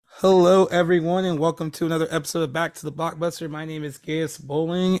Hello, everyone, and welcome to another episode of Back to the Blockbuster. My name is Gaius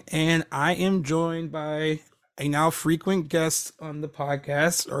Bowling, and I am joined by a now frequent guest on the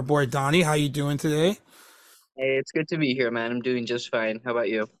podcast, our boy Donnie. How you doing today? Hey, it's good to be here, man. I'm doing just fine. How about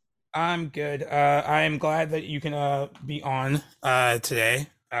you? I'm good. I am glad that you can be on today.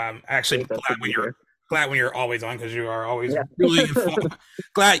 Actually, Great, that's good to hear. glad when you're always on because you are always Yeah. really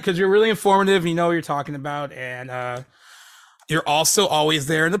glad because you're really informative. You know what you're talking about, and you're also always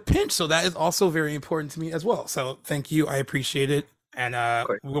there in the pinch, so that is also very important to me as well. So thank you, I appreciate it, and Of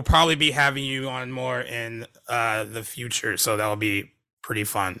course. we'll probably be having you on more in the future, so that'll be pretty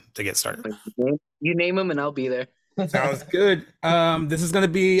fun to get started. You name them and I'll be there. Sounds good. This is gonna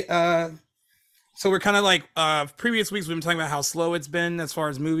be so we're kind of like previous weeks we've been talking about how slow it's been as far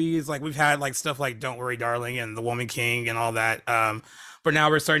as movies. Like we've had like stuff like Don't Worry Darling and The Woman King and all that. But now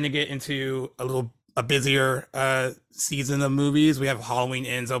we're starting to get into a busier season of movies. We have Halloween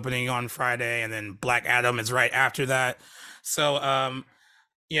Ends opening on Friday, and then Black Adam is right after that. So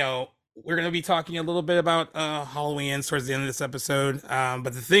you know, we're going to be talking a little bit about Halloween Ends towards the end of this episode.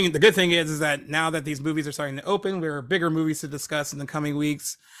 But the good thing is that now that these movies are starting to open, there are bigger movies to discuss in the coming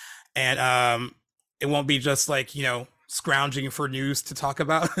weeks, and it won't be just like scrounging for news to talk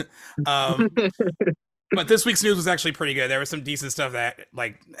about. um, but this week's news was actually pretty good. There was some decent stuff that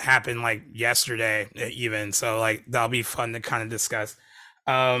like happened like yesterday even, so like that'll be fun to kind of discuss.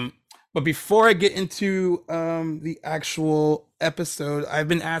 Um, but before I get into the actual episode, I've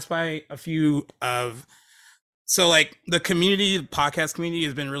been asked by a few of so like the community, the podcast community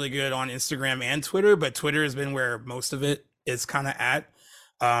has been really good on Instagram and Twitter, but Twitter has been where most of it is kind of at.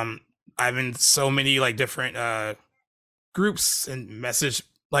 Um, I've been so many like different groups and message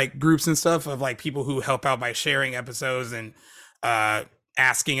like groups and stuff of like people who help out by sharing episodes and uh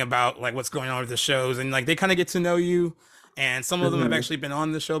asking about like what's going on with the shows, and like they kind of get to know you, and some of them have Mhm. actually been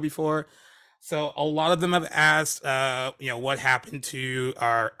on the show before. So a lot of them have asked what happened to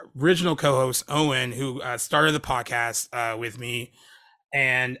our original co-host Owen, who started the podcast with me,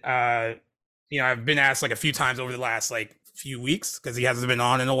 and I've been asked like a few times over the last like few weeks because he hasn't been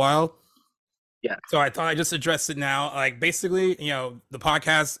on in a while. Yeah. So I thought I just addressed it now. Like basically, the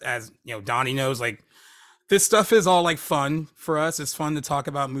podcast, as Donnie knows, like this stuff is all like fun for us. It's fun to talk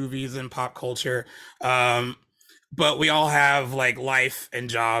about movies and pop culture. Um, but we all have like life and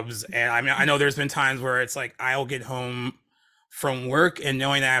jobs. And I mean, I know there's been times where it's like I'll get home from work and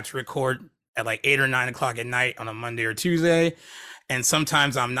knowing that I have to record at like 8 or 9 o'clock at night on a Monday or Tuesday. And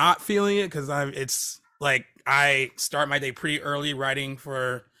sometimes I'm not feeling it because it's like I start my day pretty early writing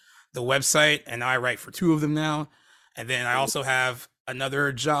for the website, and I write for two of them now. And then I also have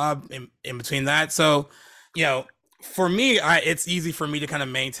another job in between that. So, you know, for me, it's easy for me to kind of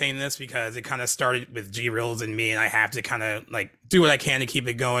maintain this because it kind of started with G Reels and me, and I have to kind of like do what I can to keep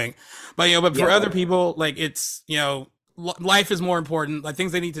it going. But but for Yeah. other people, like it's life is more important. Like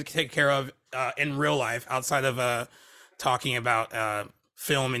things they need to take care of in real life outside of talking about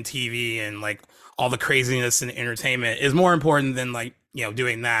film and TV and like all the craziness and entertainment is more important than like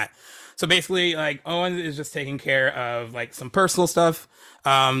doing that. So basically, like Owen is just taking care of like some personal stuff.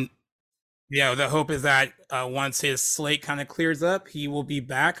 Um, the hope is that once his slate kind of clears up, he will be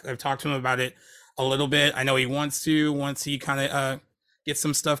back. I've talked to him about it a little bit. I know he wants to once he kind of gets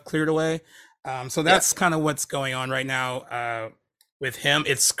some stuff cleared away. So Yeah. that's kind of what's going on right now with him.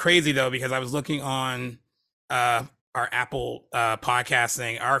 It's crazy though because I was looking on uh, our Apple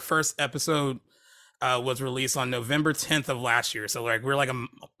podcasting. Our first episode was released on November 10th of last year. So like we're like a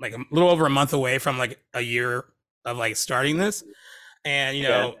little over a month away from like a year of like starting this, and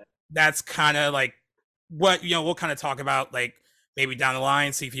Yeah. that's kind of like what we'll kind of talk about like maybe down the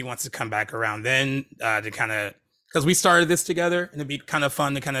line, see if he wants to come back around then to kind of because we started this together, and it'd be kind of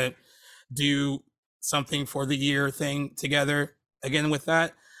fun to kind of do something for the year thing together again with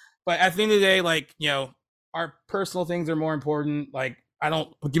that. But at the end of the day, like our personal things are more important. Like I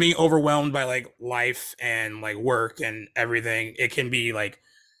don't getting overwhelmed by like life and like work and everything. It can be like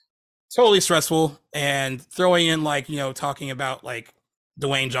totally stressful, and throwing in like talking about like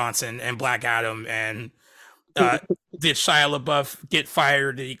Dwayne Johnson and Black Adam and uh did Shia LaBeouf get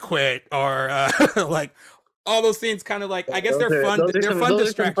fired, did he quit, or like all those things kind of like I guess Those they're are fun, those are they're some fun those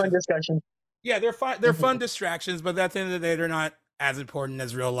are some fun distractions. discussions. Yeah, they're fun distractions, but at the end of the day they're not as important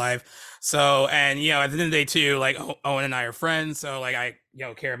as real life. So, and at the end of the day too, like Owen and I are friends, so like I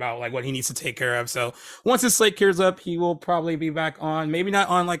care about like what he needs to take care of. So once his slate clears up, he will probably be back on, maybe not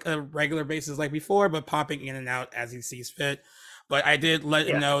on like a regular basis like before, but popping in and out as he sees fit. But I did let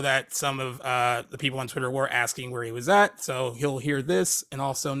him Yeah. know that some of the people on Twitter were asking where he was at, so he'll hear this and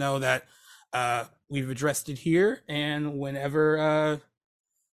also know that we've addressed it here, and whenever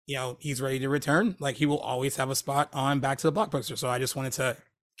he's ready to return. Like he will always have a spot on Back to the Blockbuster. So I just wanted to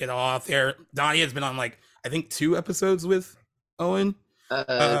get all out there. Donnie has been on like I think 2 episodes with Owen. Uh,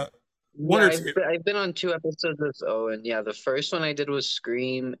 Uh, one yeah, or two. I've been on 2 episodes with Owen. Yeah, the first one I did was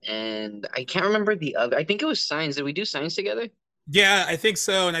Scream, and I can't remember the other. I think it was Signs. Did we do Signs together? Yeah, I think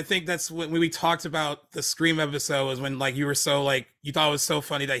so, and I think that's when we talked about the Scream episode was when like you were so like you thought it was so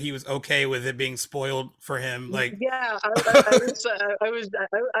funny that he was okay with it being spoiled for him. Like, Yeah,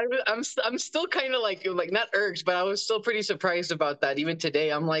 I'm still kind of like not irked, but I was still pretty surprised about that. Even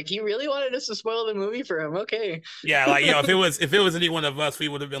today, I'm like, he really wanted us to spoil the movie for him. Okay. yeah, like if it was any one of us, we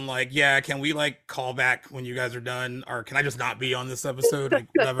would have been like, yeah, can we like call back when you guys are done, or can I just not be on this episode, like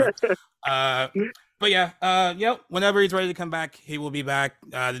whatever. Uh, but yeah, yep. Whenever he's ready to come back, he will be back.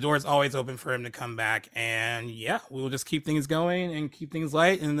 The door is always open for him to come back, and yeah, we will just keep things going and keep things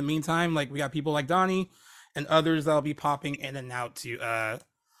light. And in the meantime, like we got people like Donnie and others that'll be popping in and out to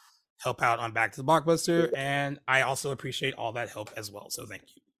help out on Back to the Blockbuster, and I also appreciate all that help as well. So thank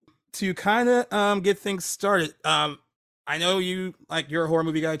you. To kind of get things started, I know you're a horror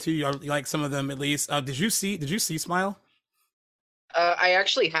movie guy too. You like some of them at least. Did you see Smile? I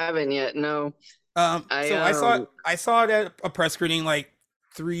actually haven't yet. No, I So I saw it at a press screening like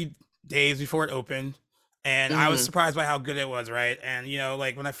 3 days before it opened, and I was mhm. surprised by how good it was, right? And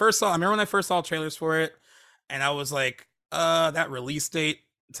like I remember when I first saw trailers for it, and I was like, that release date,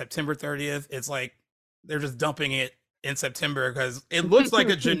 September 30th. It's like they're just dumping it in September because it looks like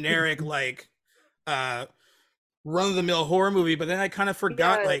a generic like uh run of the mill horror movie. But then I kind of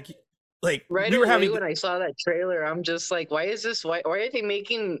forgot Yeah, like right we were away having when I saw that trailer, I'm just like, why is this? Why are they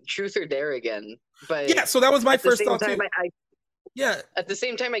making Truth or Dare again? But yeah. So that was my at the first same thought time, too. Yeah, at the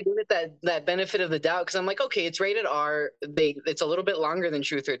same time, I give it that benefit of the doubt because I'm like, okay, it's rated R. It's a little bit longer than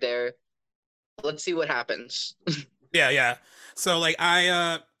Truth or Dare. Let's see what happens. yeah. So like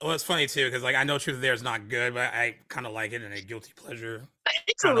well, it's funny too because like I know Truth or Dare is not good, but I kind of like it in a guilty pleasure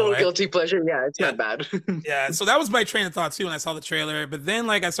It's a kind of little way. guilty pleasure. Yeah, it's Yeah. not bad. Yeah, so that was my train of thought too when I saw the trailer. But then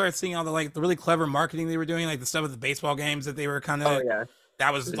like I started seeing all the really clever marketing they were doing, like the stuff with the baseball games that they were kind Oh of yeah,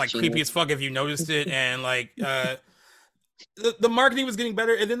 that it was was like creepy genius. as fuck if you noticed it. And like the marketing was getting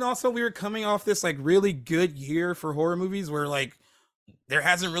better. And then also we were coming off this like really good year for horror movies where like there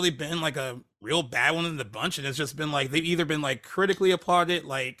hasn't really been like a real bad one in the bunch, and it's just been like they've either been like critically applauded,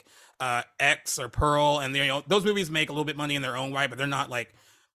 like X or Pearl, and those movies make a little bit money in their own right, but they're not like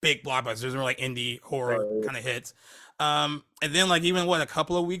big blockbusters. They're like indie horror Right. kind of hits. And then like even what a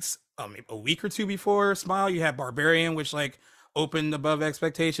couple of weeks, maybe a week or two before Smile, you had Barbarian, which like opened above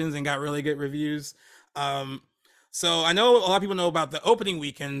expectations and got really good reviews. Um, so I know a lot of people know about the opening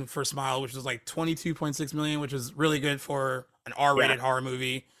weekend for Smile, which was like 22.6 million, which is really good for an Yeah. R-rated horror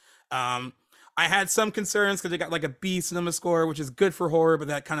movie. Um, I had some concerns because it got like a B cinema score, which is good for horror, but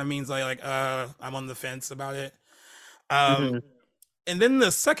that kind of means I'm on the fence about it. Um, Hmm. and then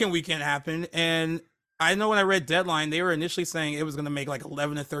the second weekend happened, and I know when I read Deadline, they were initially saying it was going to make like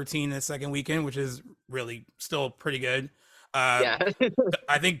 11 to 13 in the second weekend, which is really still pretty good. Uh, Yeah.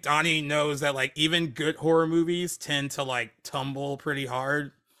 I think Donnie knows that like even good horror movies tend to like tumble pretty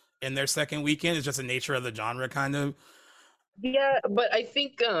hard in their second weekend. It's just the nature of the genre, kind of. Yeah, but I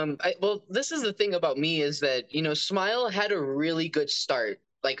think well, this is the thing about me is that, Smile had a really good start,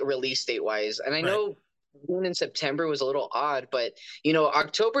 like release date wise. And I Right, know June and September was a little odd, but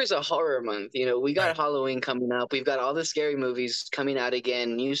October is a horror month. We got right, Halloween coming up. We've got all the scary movies coming out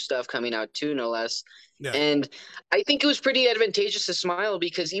again, new stuff coming out too, no less. yeah, And I think it was pretty advantageous to Smile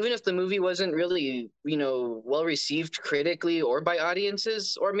because even if the movie wasn't really, well received critically or by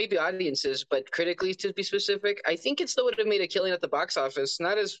audiences, or maybe audiences, but critically to be specific, I think it still would have made a killing at the box office.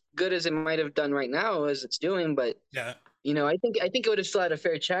 Not as good as it might have done right now as it's doing, but yeah, I think it would have still had a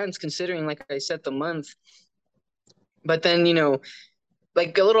fair chance considering, like I said, the month. But then,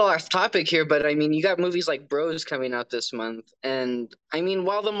 like a little off topic here, but I mean, you got movies like Bros coming out this month, and I mean,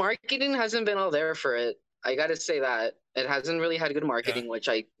 while the marketing hasn't been all there for it, I got to say that it hasn't really had good yeah, marketing, which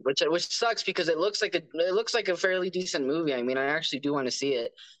sucks because it looks like a fairly decent movie. I mean, I actually do want to see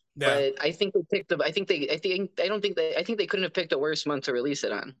it, yeah. but I think they picked the. I think they. I think I don't think they. I think they couldn't have picked a worse month to release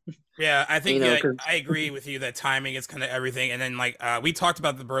it on. Yeah, I think yeah, Because I agree with you that timing is kind of everything. And then like we talked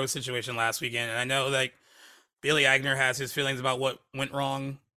about the bro situation last weekend, and I know like Billy Agner has his feelings about what went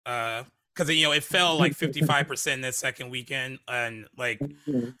wrong. Because it fell like 55% this second weekend, and like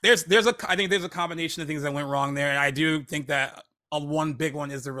I think there's a combination of things that went wrong there, and I do think that one big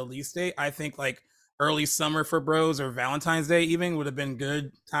one is the release date. I think like early summer for Bros or Valentine's Day even would have been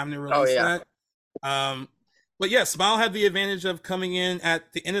good time to oh release yeah, that. Um, but yeah, Smile had the advantage of coming in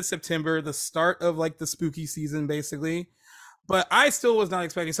at the end of September, the start of like the spooky season, basically. but I still was not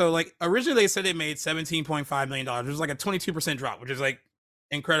expecting. So like originally they said it made $17.5 million, which was like a 22% drop, which is like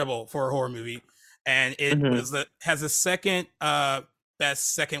incredible for a horror movie. And it Hmm. was the has the second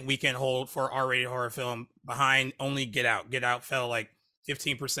best second weekend hold for R-rated horror film, behind only Get Out. Get Out fell like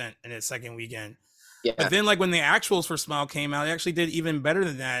 15% in its second weekend. But Yeah. then like when the actuals for Smile came out, it actually did even better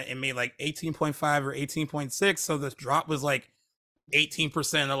than that. It made like 18.5 or 18.6. So the drop was like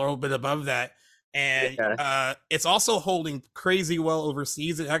 18%, a little bit above that. And Yeah. it's also holding crazy well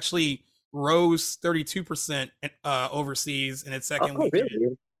overseas. It actually rose 32% overseas in its second Oh, weekend.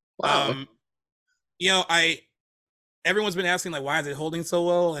 really? Wow. Um, I everyone's been asking like why is it holding so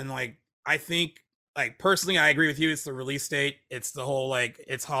well, and like I think like personally I agree with you. It's the release date. It's the whole like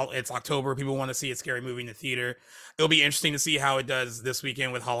it's October. People want to see a scary movie in the theater. It'll be interesting to see how it does this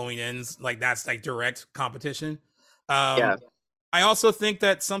weekend with Halloween Ends. Like that's like direct competition. Um, Yeah. I also think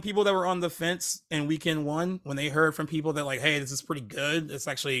that some people that were on the fence in weekend one, when they heard from people that like, hey, this is pretty good, it's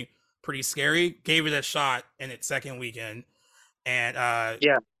actually pretty scary, gave it a shot in its second weekend, and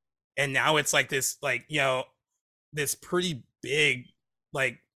Yeah. now it's like this, like this pretty big,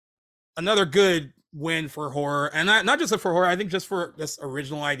 like another good win for horror, and not just for horror. I think just for just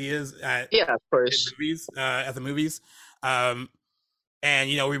original ideas Yeah, of at course. movies, at the movies. Um, and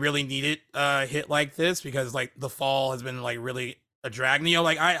we really needed a hit like this because like the fall has been like really a drag.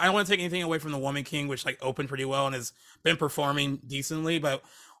 Like I don't want to take anything away from The Woman King, which like opened pretty well and has been performing decently, but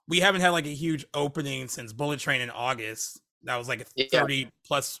we haven't had like a huge opening since Bullet Train in August. That was like a Yeah.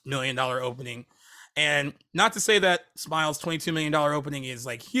 $30+ million opening. And not to say that Smile's $22 million opening is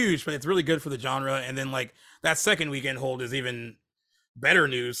like huge, but it's really good for the genre. And then like that second weekend hold is even better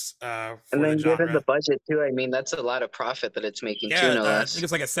news And for the then given the genre. budget too, I mean, that's a lot of profit that it's making too, Yeah, no I think less.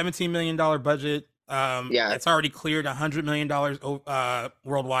 it's like a $17 million budget. Yeah. It's already cleared $100 million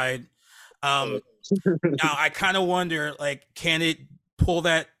worldwide. Um, Now I kind of wonder, like, can it pull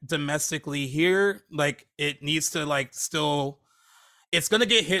that domestically here? Like, it needs to like still. It's gonna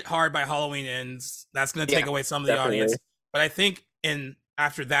get hit hard by Halloween Ends. That's gonna Yeah, take away some of the definitely. audience. But I think in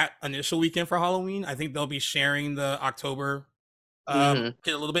after that initial weekend for Halloween, I think they'll be sharing the October Hmm.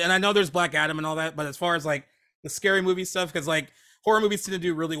 get a little bit. And I know there's Black Adam and all that, but as far as like the scary movie stuff, because like horror movies tend to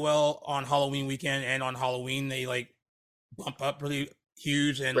do really well on Halloween weekend, and on Halloween they like bump up really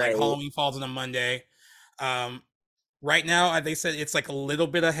huge, and like Right. Halloween falls on a Monday. Um, right now, they said it's like a little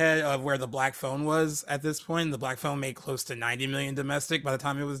bit ahead of where the Black Phone was at this point. The Black Phone made close to 90 million domestic by the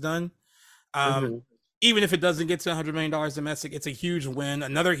time it was done. Um, Hmm. Even if it doesn't get to $100 million domestic, it's a huge win.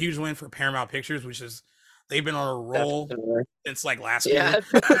 Another huge win for Paramount Pictures, which is they've been on a roll Definitely. since like last year.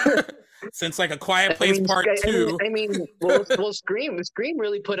 Yeah. Since like A Quiet I Place mean, Part Two. well, Scream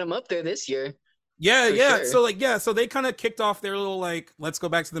really put him up there this year Yeah, for yeah. sure. So like yeah, so they kind of kicked off their little like let's go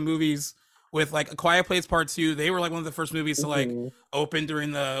back to the movies with like A Quiet Place Part Two. They were like one of the first movies to like Hmm. open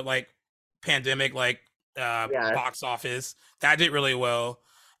during the like pandemic like Yeah, box office. That did really well.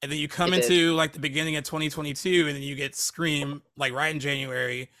 And then you come it did. into like the beginning of 2022 and then you get Scream like right in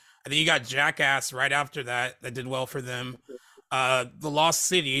January. And then you got Jackass right after that that did well for them. The Lost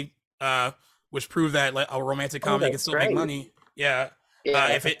City which proved that like, a romantic Oh, comedy can that's still make right. money. Yeah. Yeah.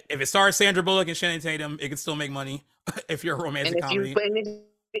 If it stars Sandra Bullock and Shannon Tatum, it can still make money if you're a And romantic if you comedy.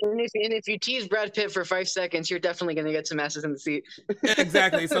 and if, and if you tease Brad Pitt for 5 seconds, you're definitely gonna get some asses in the seat.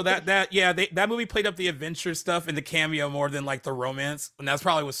 Exactly. So that yeah, that movie played up the adventure stuff and the cameo more than like the romance, and that's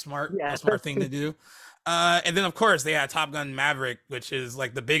probably was Yeah. a smart thing to do. And then of course they had Top Gun Maverick, which is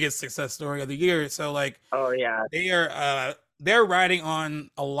like the biggest success story of the year. So like Oh yeah. they're riding on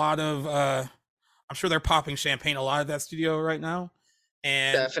a lot of I'm sure they're popping champagne a lot at that studio right now.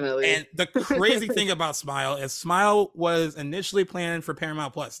 And Definitely. the crazy thing about Smile is Smile was initially planned for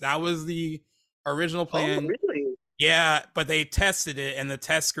Paramount Plus. That was the original Oh plan. really? Yeah, but they tested it and the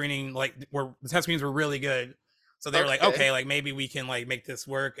test screening the test screens were really good. So they were like, Okay. okay, like maybe we can like make this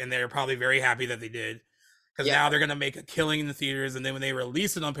work, and they're probably very happy that they did. Because Yeah. now they're gonna make a killing in the theaters, and then when they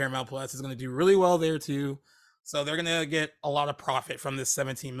release it on Paramount Plus, it's gonna do really well there too. So they're gonna get a lot of profit from this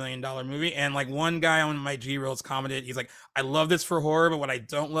 $17 million movie. And like one guy on my G Reels commented, he's like, I love this for horror, but what I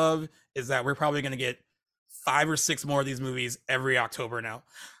don't love is that we're probably gonna get 5 or 6 more of these movies every October now.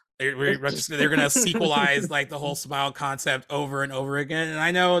 They're gonna sequelize like the whole Smile concept over and over again. And I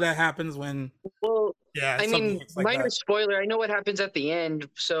know that happens when Well, yeah, I something mean, hits like minor that. spoiler. I know what happens at the end,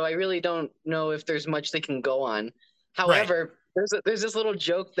 so I really don't know if there's much they can go on. Right. However, there's this little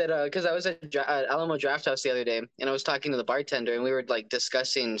joke that because I was at Alamo Draft House the other day, and I was talking to the bartender, and we were like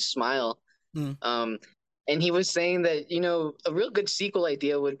discussing Smile. Mm. Um, and he was saying that a real good sequel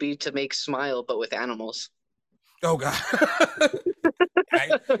idea would be to make Smile but with animals. Oh god. I,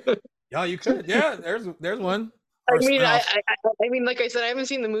 yeah, you could. Yeah, there's one. I or mean, spinoff. I mean, like I said, I haven't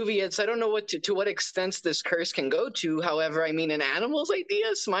seen the movie yet, so I don't know what to what extent this curse can go to. However, I mean, an animal's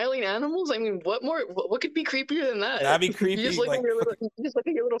idea, smiling animals. I mean, what more? What could be creepier than that? That'd be You just creepy. look at Like your little, fucking you just look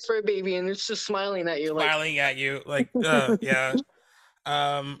at your little fur baby, and it's just smiling at you, like, smiling at you. Like yeah.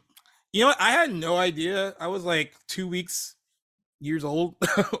 Um, you know what? I had no idea. I was like 2 years old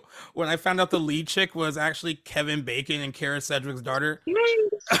when I found out the lead chick was actually Kevin Bacon and Kara Sedgwick's daughter.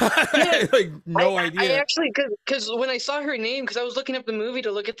 yeah. Like I no I idea. actually because when I saw her name, because I was looking up the movie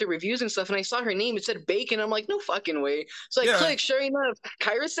to look at the reviews and stuff, and I saw her name, it said Bacon. I'm like, no fucking way. So I Yeah. click, sure enough,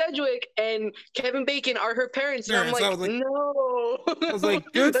 Kyra Sedgwick and Kevin Bacon are her parents, and I'm Parents. like, no, I was like,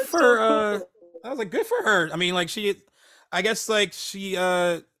 good that's so for cool. I was like, good for her. I mean, like I guess like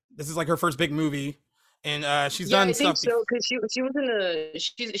this is like her first big movie, and she's Yeah, done I think stuff. so because she was in a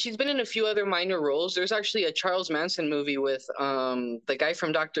she's been in a few other minor roles. There's actually a Charles Manson movie with the guy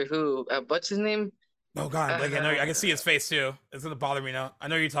from Doctor Who. What's his name? Oh god, like I can see Uh, his face too. It's gonna bother me now. I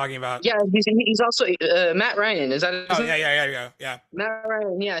know who you're talking about. yeah, he's also Matt Ryan. Is that his Oh name? yeah. Matt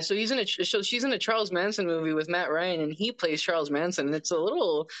Ryan, yeah. So he's in a so she's in a Charles Manson movie with Matt Ryan, and he plays Charles Manson. And it's a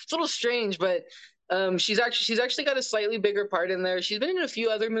little strange, but she's actually got a slightly bigger part in there. She's been in a few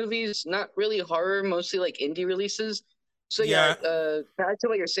other movies, not really horror, mostly like indie releases. So yeah, Yeah, back to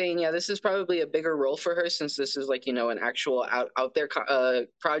what you're saying, yeah, this is probably a bigger role for her since this is like an actual out there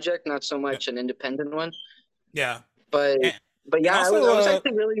project, not so yeah, much an independent one. yeah. But And, but and yeah, also I was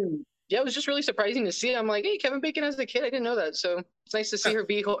actually really yeah, it was just really surprising to see. I'm like, hey, Kevin Bacon as a kid, I didn't know that. So it's nice to see yeah, her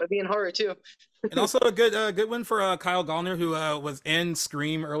be in horror too. and also a good one for Kyle Gallner who was in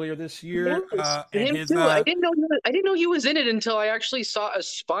Scream earlier this year. Yes, And him his too. I didn't know he was in it until I actually saw a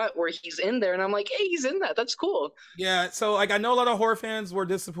spot where he's in there, and I'm like, hey, he's in that. That's cool. yeah, so like I know a lot of horror fans were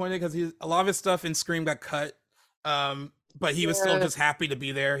disappointed because he a lot of his stuff in Scream got cut. But he was still Yeah. just happy to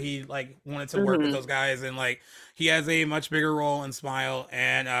be there. He like wanted to work with Hmm. those guys, and like he has a much bigger role in Smile,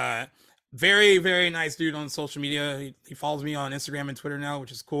 and very very nice dude on social media. He follows me on Instagram and Twitter now,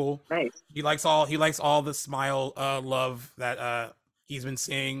 which is cool. Nice. He likes all the Smile love that he's been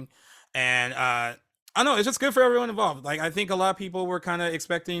seeing, and I don't know, it's just good for everyone involved. Like I think a lot of people were kind of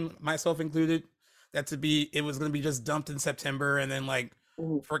expecting, myself included, that to be it was going to be just dumped in September and then like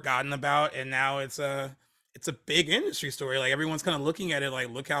Mhm. forgotten about, and now it's a big industry story. Like everyone's kind of looking at it like,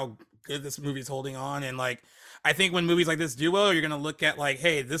 look how good this movie's holding on. And like I think when movies like this do well, you're gonna look at like,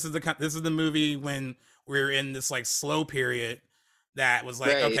 hey, this is the movie when we're in this like slow period that was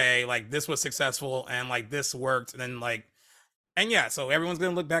like, Right. okay, like this was successful and like this worked, and then like and yeah, so everyone's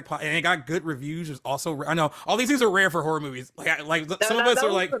gonna look back, and it got good reviews. Is also, I know all these things are rare for horror movies. Like, some of us That are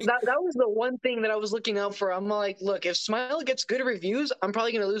was like, that was the one thing that I was looking out for. I'm like, look, if Smile gets good reviews, I'm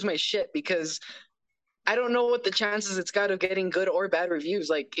probably gonna lose my shit because I don't know what the chances it's got of getting good or bad reviews.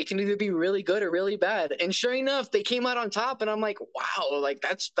 Like it can either be really good or really bad. And sure enough, they came out on top, and I'm like, wow, like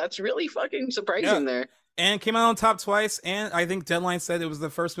that's really fucking yeah, surprising there. and came out on top twice. And I think Deadline said it was the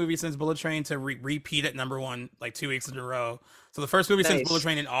first movie since Bullet Train to repeat at number one like 2 weeks in a row. So the first movie since Bullet Nice.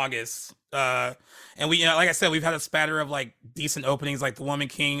 Train in August. And we, like I said, we've had a spatter of like decent openings, like The Woman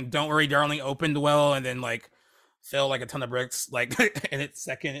King, Don't Worry, Darling opened well, and then like fell like a ton of bricks, like in its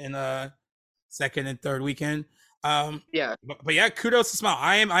second and third weekend. Yeah. But yeah, kudos to Smile.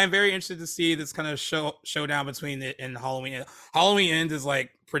 I am very interested to see this kind of showdown between it and Halloween. Halloween End is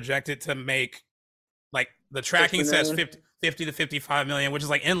like projected to make, like the 50 tracking says million. 50 to 55 million, which is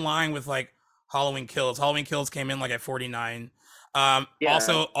like in line with like Halloween Kills. Halloween Kills came in like at 49. Yeah.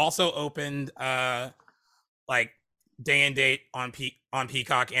 Also opened like day and date on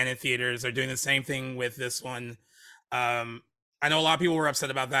Peacock and in theaters. They're doing the same thing with this one. I know a lot of people were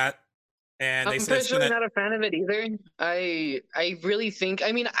upset about that, and they I'm said it's personally gonna. not a fan of it either. I really think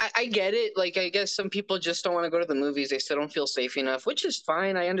I mean I get it. Like I guess some people just don't want to go to the movies. They still don't feel safe enough, which is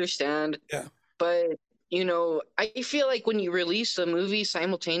fine. I understand. Yeah, But I feel like when you release a movie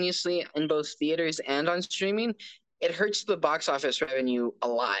simultaneously in both theaters and on streaming, it hurts the box office revenue a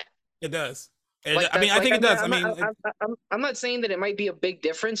lot. it does. Like I mean, that, I like think it does. I mean, I'm not saying that it might be a big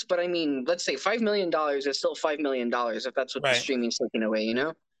difference, but I mean, let's say $5 million is still $5 million if that's what the right, streaming's taking away, you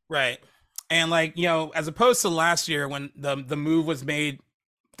know? right, and like as opposed to last year when the move was made,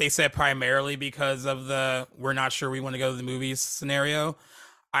 they said primarily because of the we're not sure we want to go to the movies scenario.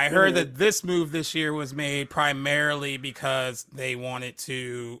 I heard Hmm. that this move this year was made primarily because they wanted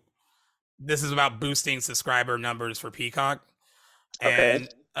to. This is about boosting subscriber numbers for Peacock, Okay.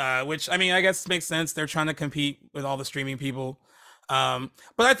 and which I mean, I guess makes sense. They're trying to compete with all the streaming people. But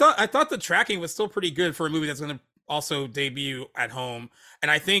I thought the tracking was still pretty good for a movie that's going to also debut at home. And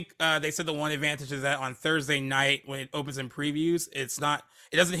I think they said the one advantage is that on Thursday night when it opens in previews, it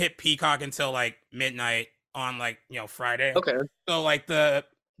doesn't hit Peacock until like midnight on like Friday. Okay. So like the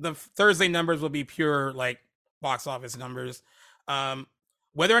Thursday numbers will be pure like box office numbers. Um,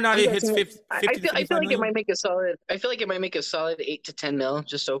 whether or not I'm it hits guessing 50, I 50 to feel I feel 55 like it million. might make a solid. I feel like it might make a solid 8 to 10 mil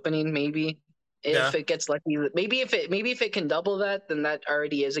just opening, maybe. Yeah, If it gets lucky, maybe if it can double that, then that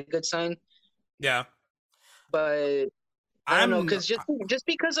already is a good sign. yeah. But I don't know, I'm because just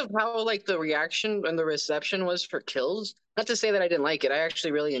because of how like the reaction and the reception was for Kills. Not to say that I didn't like it. I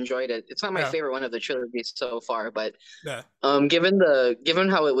actually really enjoyed it. It's not my yeah, favorite one of the trilogy so far, but yeah. given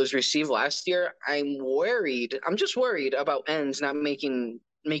how it was received last year, I'm worried. I'm just worried about Ends not making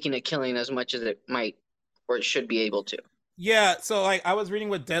a killing as much as it might or it should be able to. Yeah, so like I was reading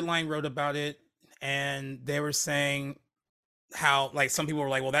what Deadline wrote about it, and they were saying how like some people were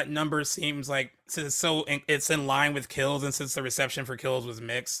like, well, that number seems like since it's in line with Kills, and since the reception for Kills was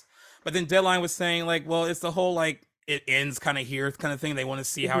mixed. But then Deadline was saying like, well, it's the whole like it ends kind of here kind of thing. They want to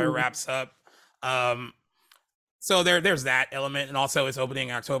see how it Mhm. wraps up. Um, so there's that element, and also it's opening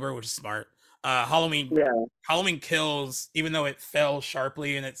in October, which is smart. Halloween Yeah, Halloween Kills, even though it fell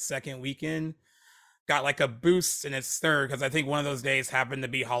sharply in its second weekend, got like a boost in its third because I think one of those days happened to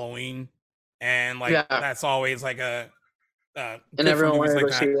be Halloween, and like yeah, that's always like a and good for everyone movies wanted to like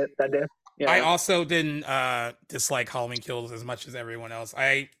go see that. it that day. I Yeah, also didn't dislike Halloween Kills as much as everyone else.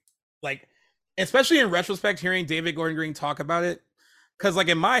 I like, especially in retrospect, hearing David Gordon Green talk about it, because like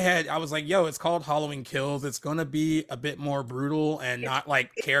in my head, I was like, "Yo, it's called Halloween Kills. It's gonna be a bit more brutal and it's not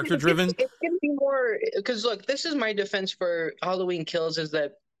like character it's driven." it's gonna be more because look, this is my defense for Halloween Kills is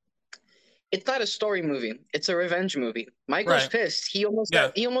that it's not a story movie. It's a revenge movie. Michael's Right? pissed.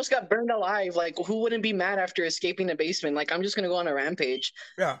 Yeah. He almost got burned alive. Like who wouldn't be mad after escaping a basement? Like I'm just gonna go on a rampage.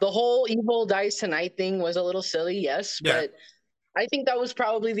 Yeah. The whole evil dies tonight thing was a little silly, yes, Yeah. but I think that was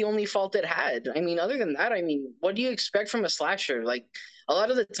probably the only fault it had. I mean, other than that, I mean, what do you expect from a slasher? Like a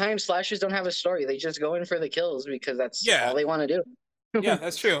lot of the time slashers don't have a story. They just go in for the kills because that's all Yeah. they want to Yeah, do.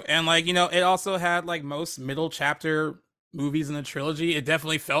 that's true. And like, it also had like most middle chapter movies in the trilogy. It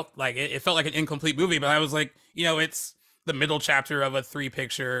definitely felt like it felt like an incomplete movie, but I was like, it's the middle chapter of a three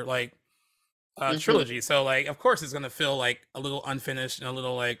picture like Hmm. trilogy. So like of course it's gonna feel like a little unfinished and a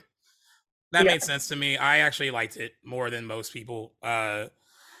little like that Yeah. made sense to me. I actually liked it more than most people.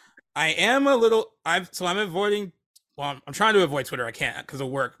 I am a little I'm avoiding I'm trying to avoid Twitter. I can't because of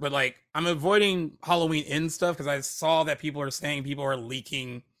work, but like I'm avoiding Halloween End stuff because I saw that people are saying people are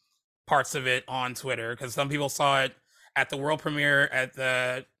leaking parts of it on Twitter because some people saw it at the world premiere at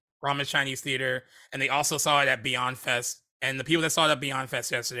the Ramen Chinese Theater, and they also saw it at Beyond Fest. And the people that saw it at Beyond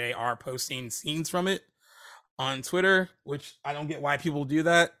Fest yesterday are posting scenes from it on Twitter, which I don't get why people do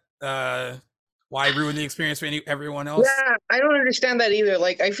that. Why ruin the experience for everyone else? Yeah, I don't understand that either.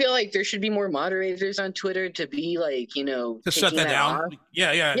 Like, I feel like there should be more moderators on Twitter to be like, To shut taking that that down. off.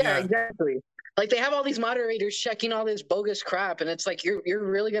 Yeah, yeah, Yeah, yeah. exactly. Like they have all these moderators checking all this bogus crap, and it's like you're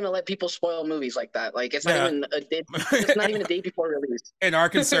really gonna let people spoil movies like that. Like it's not Yeah. even a day, it's not even a day before release. And our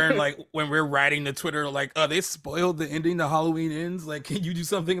concern, like when we're writing to Twitter, like, oh, they spoiled the ending to Halloween Ends. Like, can you do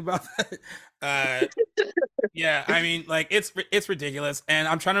something about that? Uh, yeah, I mean, like it's ridiculous, and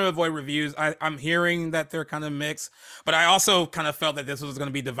I'm trying to avoid reviews. I'm hearing that they're kind of mixed, but I also kind of felt that this was going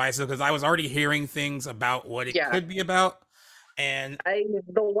to be divisive because I was already hearing things about what it Yeah, could be about, and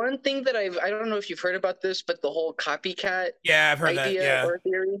the one thing that I don't know if you've heard about this, but the whole copycat yeah, I've heard that. idea Yeah, or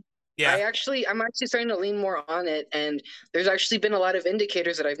theory. yeah, I'm actually starting to lean more on it, and there's actually been a lot of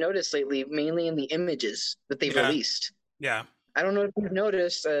indicators that I've noticed lately, mainly in the images that they've yeah, released. yeah. I don't know if you've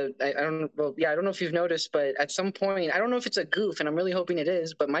noticed. I don't. Well, yeah, I don't know if you've noticed, but at some point, I don't know if it's a goof, and I'm really hoping it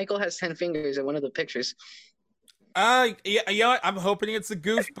is. But Michael has 10 fingers in one of the pictures. Yeah, yeah. I'm hoping it's a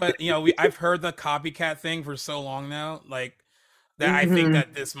goof, but I've heard the copycat thing for so long now, like that. I think Hmm.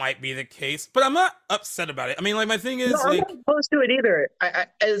 that this might be the case, but I'm not upset about it. I mean, like my thing No, is I'm not like, opposed to it either.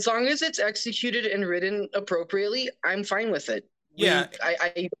 As long as it's executed and written appropriately, I'm fine with it. yeah,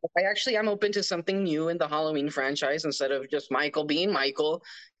 I actually am open to something new in the Halloween franchise instead of just Michael being Michael.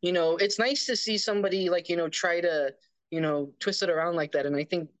 It's nice to see somebody like try to twist it around like that. And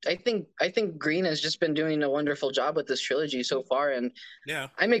I think Green has just been doing a wonderful job with this trilogy so far, and yeah.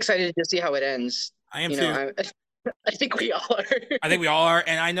 I'm excited to see how it ends. I am You know, too. I I think we all are. I think we all are,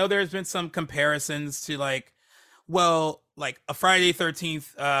 and I know there's been some comparisons to like, well, like a Friday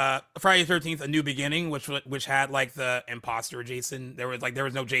 13th, a New Beginning, which had like the imposter Jason. There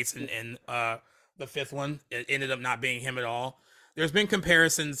was no Jason in the fifth one. It ended up not being him at all. There's been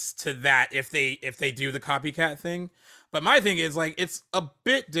comparisons to that if they do the copycat thing, but my thing is like it's a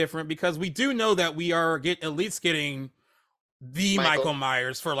bit different because we do know that we are at least getting the Michael. Michael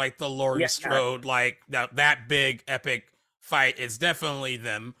Myers for like the Laurie Yeah. Strode, like that big epic fight is definitely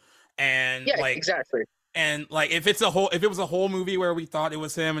them. And Yeah. like Exactly. And like if it was a whole movie where we thought it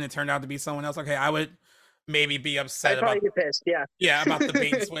was him and it turned out to be someone else, okay, I would maybe be upset I'd probably about, be pissed. Yeah. yeah, about the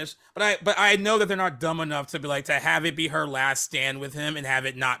bait and switch. But I know that they're not dumb enough to be like to have it be her last stand with him and have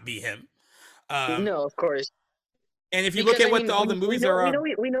it not be him. Um, No, of course. and if you look Because at I what mean, all the movies are,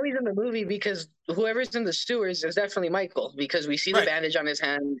 we know he's in the movie because whoever's in the stewards is definitely Michael. Because we see the right, bandage on his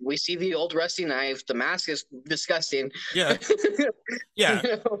hand, we see the old rusty knife, the mask is disgusting. yeah, You yeah,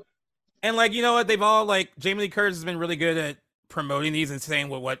 know? and like you know what, they've all like Jamie Lee Curtis has been really good at promoting these and saying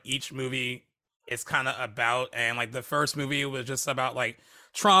what each movie is kind of about. And like the first movie was just about like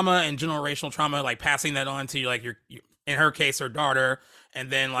trauma and generational trauma, like passing that on to like your in her case her daughter, and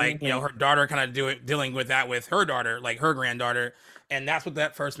then like you know Mhm. her daughter kind of dealing with that with her daughter, like her granddaughter, and that's what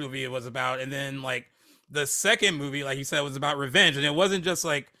that first movie was about. And then like the second movie, like you said, was about revenge, and it wasn't just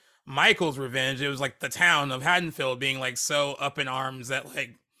like Michael's revenge; it was like the town of Haddonfield being like so up in arms that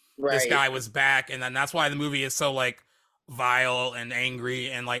like this Right. guy was back, and then that's why the movie is so like vile and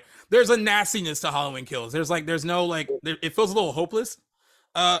angry, and like there's a nastiness to Halloween Kills. There's no like it feels a little hopeless.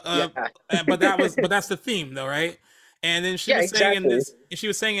 Uh, uh, Yeah. but that's the theme though, right? And then Yeah, exactly. she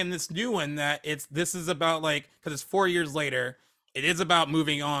was saying in this new one that this is about like because it's 4 years later, it is about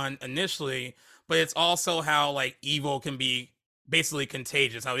moving on initially, but it's also how like evil can be basically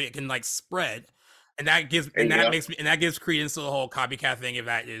contagious, how it can like spread, and There you go. that gives credence to the whole copycat thing if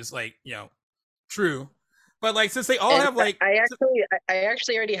that is like true. But like since they all And have like I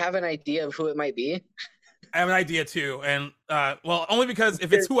actually already have an idea of who it might be. I have an idea too, and well, only because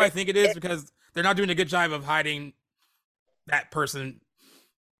if it's It, who I think it is, it, because they're not doing a good job of hiding that person.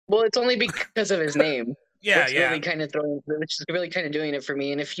 well, it's only because of his name. Yeah, yeah, Which is really kind of doing it for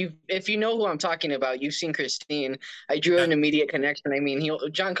me. And if you know who I'm talking about, you've seen Christine. I drew yeah, an immediate connection. I mean,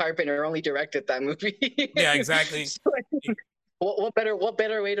 John Carpenter only directed that movie. yeah, exactly. So, what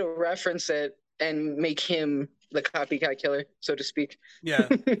better way to reference it and make him the copycat killer, so to speak? Yeah.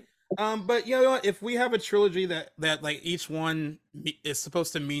 But you know what? If we have a trilogy that like each one is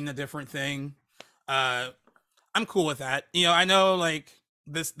supposed to mean a different thing, uh, I'm cool with that. You know, I know like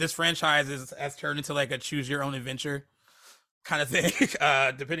this franchise has turned into like a choose your own adventure kind of thing.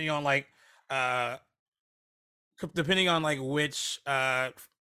 Depending on like uh depending on like which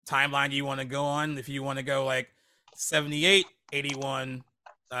timeline you want to go on. If you want to go like 78, 81,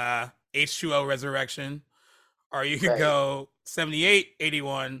 H2O Resurrection, or you could Right. go 78,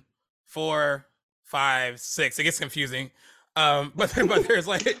 81, 4, 5, 6. It gets confusing. But there's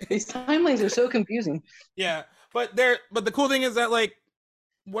like These timelines are so confusing. yeah, but the cool thing is that like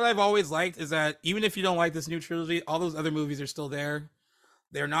what I've always liked is that even if you don't like this new trilogy, all those other movies are still there.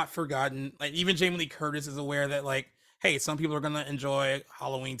 They're not forgotten. Like even Jamie Lee Curtis is aware that like, hey, some people are gonna enjoy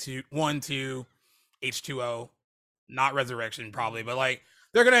Halloween 2, 1, 2, H2O, not Resurrection probably, but like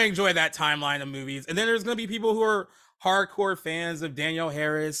they're gonna enjoy that timeline of movies. And then there's gonna be people who are hardcore fans of Danielle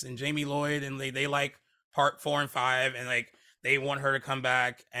Harris and Jamie Lloyd, and they like part 4 and 5, and like they want her to come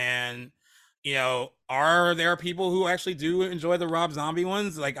back. And are there people who actually do enjoy the Rob Zombie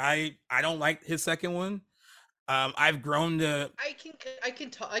ones? Like I don't like his second one. I've grown to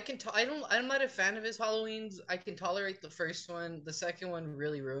I'm not a fan of his Halloweens. I can tolerate the first one. The second one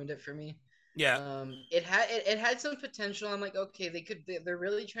really ruined it for me. yeah, It had some potential. I'm like, okay, they're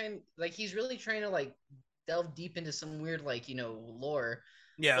really trying, like he's really trying to like delve deep into some weird like lore,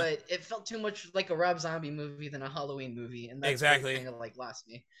 yeah, but it felt too much like a Rob Zombie movie than a Halloween movie, and that's where it exactly. kind of like lost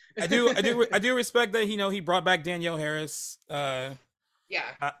me. I do respect that he brought back Danielle Harris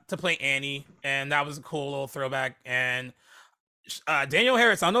Yeah. to play Annie, and that was a cool little throwback. And Danielle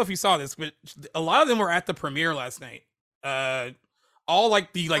Harris, I don't know if you saw this, but a lot of them were at the premiere last night. Uh, all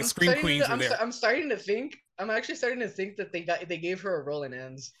like the like scream queens were there. I'm starting to think. I'm actually starting to think that they gave her a role in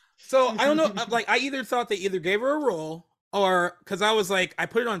Ends. So I don't know. Like I either thought they either gave her a role or because I was like, I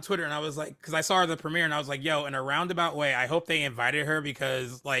put it on Twitter and I was like, because I saw her at the premiere and I was like, yo, in a roundabout way, I hope they invited her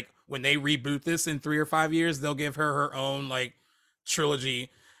because like when they reboot this in 3 or 5 years, they'll give her her own like trilogy,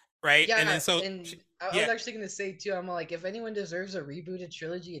 right? And Yeah, then so and I was yeah, actually gonna say too. I'm like, if anyone deserves a rebooted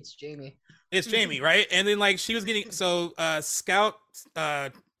trilogy, it's Jamie. it's Jamie, right? And then like she was getting so Scout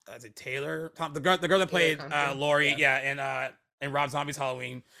is it Taylor? The girl that Taylor played Compton. Laurie, Yeah, yeah, and Rob Zombie's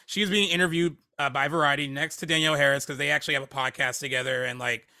Halloween. She was being interviewed by Variety next to Danielle Harris because they actually have a podcast together and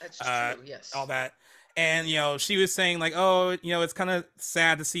like that's uh true. all Yes. that. And she was saying like, oh, it's kind of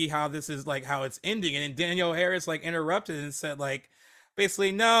sad to see how this is like how it's ending. And then Danielle Harris like interrupted and said like,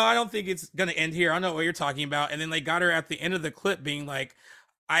 basically, no, I don't think it's gonna end here. I don't know what you're talking about. And then they got her at the end of the clip being like,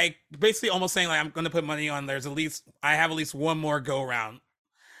 I basically almost saying like I'm gonna put money on I have at least one more go round.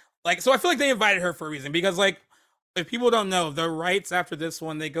 Like so I feel like they invited her for a reason because like if people don't know, the rights after this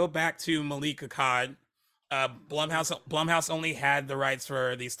one, they go back to Malika Akkad, Blumhouse only had the rights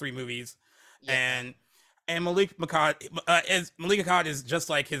for these 3 movies, Yeah. and Malik Akkad is just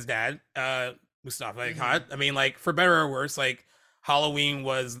like his dad, Mustafa Akkad. I mean, like, for better or worse, like, Halloween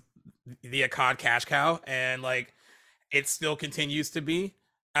was the Akkad cash cow, and like it still continues to be.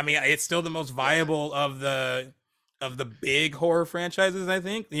 I mean, it's still the most viable of the big horror franchises, I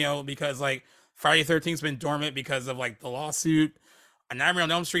think. Because like Friday 13th's been dormant because of like the lawsuit. A Nightmare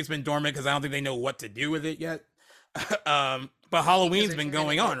on Elm Street's been dormant because I don't think they know what to do with it yet. But Halloween's been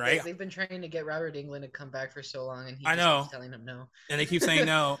going on, right? They've been trying to get Robert Englund to come back for so long, and he I know. keeps telling them no. And they keep saying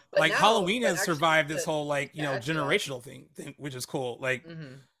no. Like, now, Halloween has actually, survived this whole like generational thing, which is cool. Like,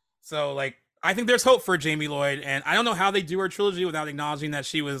 so like I think there's hope for Jamie Lloyd, and I don't know how they do her trilogy without acknowledging that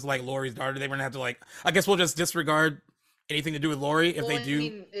she was like Laurie's daughter. They were gonna have to like, I guess we'll just disregard anything to do with Laurie if they do. I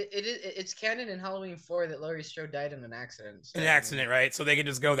mean, it's canon in Halloween 4 that Laurie Strode died in an accident. So, an accident, right? So they can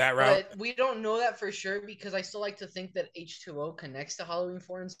just go that route. But we don't know that for sure because I still like to think that H2O connects to Halloween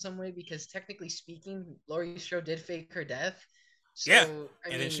 4 in some way because technically speaking, Laurie Strode did fake her death. So, yeah,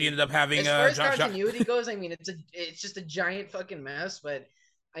 then she ended up having as far as continuity goes. I mean, it's just a giant fucking mess. But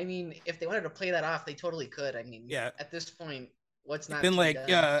I mean, if they wanted to play that off, they totally could. I mean, yeah. At this point, what's not? Then like,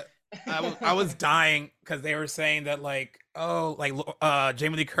 yeah. I was dying because they were saying that like, oh, like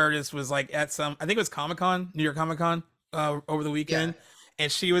Jamie Lee Curtis was like at some, I think it was Comic-Con, New York Comic-Con, over the weekend, and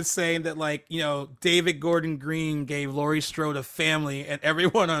she was saying that like, David Gordon Green gave Laurie Strode a family, and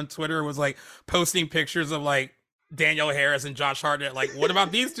everyone on Twitter was like posting pictures of like Danielle Harris and Josh Hartnett, like, what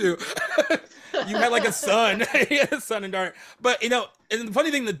about these two? You had like a son, son and daughter, but and the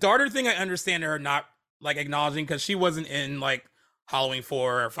funny thing, the daughter thing, I understand her not like acknowledging because she wasn't in like Halloween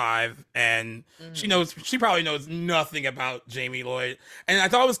 4 or 5, and she probably knows nothing about Jamie Lloyd. And I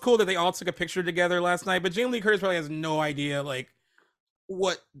thought it was cool that they all took a picture together last night, but Jamie Lee Curtis probably has no idea like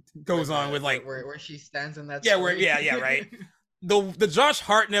what goes on with like where she stands in that story. Right. The Josh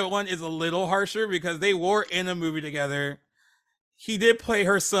Hartnett one is a little harsher because they were in a movie together. He did play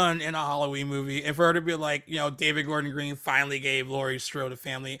her son in a Halloween movie, and for her to be like, David Gordon Green finally gave Laurie Strode a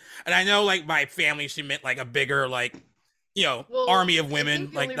family, and I know like by family she meant like a bigger like army of women,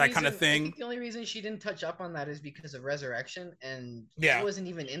 like that kind of thing. I think the only reason she didn't touch up on that is because of Resurrection, and he wasn't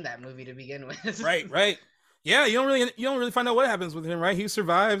even in that movie to begin with. Right. Yeah, you don't really find out what happens with him, right? He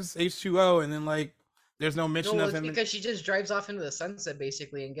survives H2O, and then like there's no mention of him because she just drives off into the sunset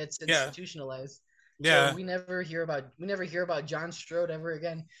basically and gets institutionalized. Yeah. So we never hear about John Strode ever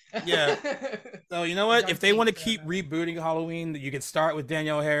again. Yeah. So you know what? If they want to keep rebooting Halloween, you can start with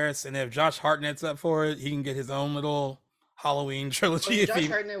Danielle Harris, and if Josh Hartnett's up for it, he can get his own little Halloween trilogy. Josh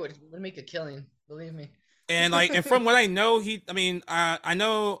Hartnett would make a killing, believe me. And like, and from what I know, I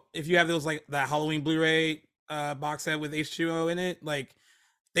know if you have those like that Halloween Blu-ray box set with H2O in it, like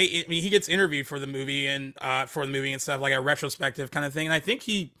he gets interviewed for the movie and stuff, like a retrospective kind of thing. And I think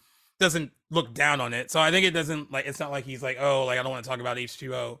he doesn't look down on it. So I think it doesn't like, it's not like he's like, oh, like I don't want to talk about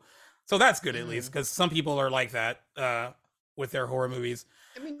H2O. So that's good at least, because some people are like that with their horror movies.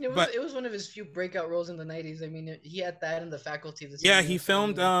 I mean, it was one of his few breakout roles in the 90s. I mean, he had that in The Faculty. He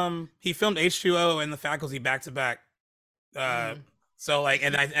filmed H2O and The Faculty back to back. So like,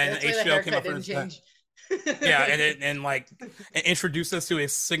 and H2O came up for his yeah, and introduced us to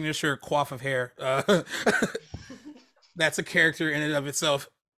his signature coif of hair. That's a character in and of itself.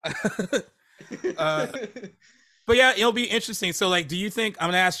 But yeah, it'll be interesting. So like, do you think, I'm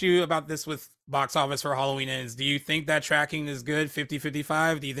gonna ask you about this with box office for Halloween Ends, do you think that tracking is good,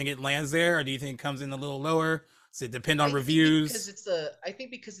 50-55? Do you think it lands there, or do you think it comes in a little lower? Does it depend on reviews? I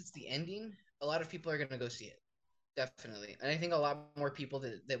think because it's the ending, a lot of people are gonna go see it, definitely. And I think a lot more people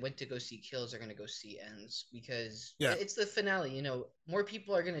that went to go see Kills are gonna go see Ends because it's the finale. More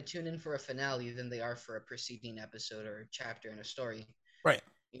people are gonna tune in for a finale than they are for a preceding episode or chapter in a story. Right.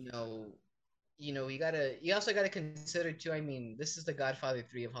 You also gotta consider too. I mean, this is the Godfather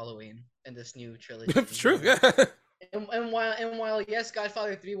 3 of Halloween and this new trilogy. True. Yeah. And while yes,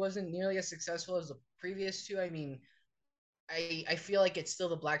 Godfather 3 wasn't nearly as successful as the previous two, I mean, I feel like it's still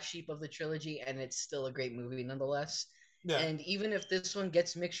the black sheep of the trilogy, and it's still a great movie nonetheless. Yeah. And even if this one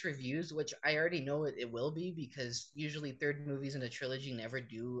gets mixed reviews, which I already know it will be, because usually third movies in a trilogy never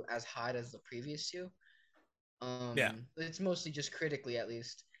do as hot as the previous two. It's mostly just critically, at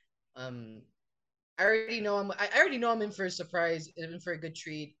least. I already know I'm in for a surprise, in for a good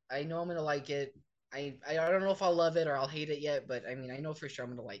treat. I know I'm gonna like it. I don't know if I'll love it or I'll hate it yet, but I mean, I know for sure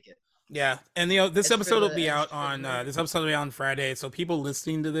I'm gonna like it. Yeah, and this episode will be out on Friday. So people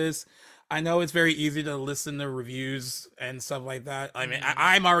listening to this, I know it's very easy to listen to reviews and stuff like that. I mean, Mhm.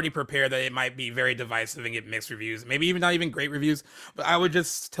 I'm already prepared that it might be very divisive and get mixed reviews, maybe even not even great reviews. But I would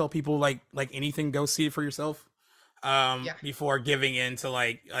just tell people like anything, go see it for yourself. Yeah. Before giving in to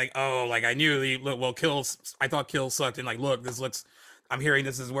like oh like I knew the look well kills I thought kills sucked and like look this looks I'm hearing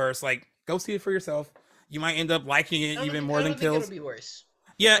this is worse. Like go see it for yourself. You might end up liking it even more I than don't think it'll kills. be worse.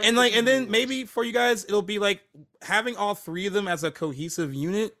 Yeah, I don't and think like it's and gonna be then worse. maybe for you guys it'll be like having all three of them as a cohesive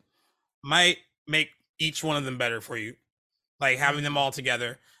unit might make each one of them better for you. Like having them Mhm. all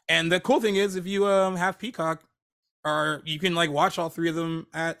together. And the cool thing is if you have Peacock or you can like watch all three of them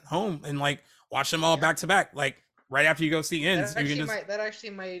at home and like watch them all Yeah. back to back. Like right after you go see ends, you can just That actually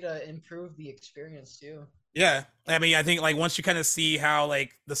might improve the experience too. yeah. I mean, I think like once you kind of see how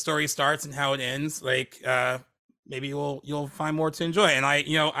like the story starts and how it ends, like maybe you'll find more to enjoy. And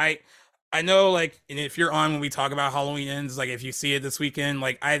I know like and if you're on when we talk about Halloween ends, like if you see it this weekend,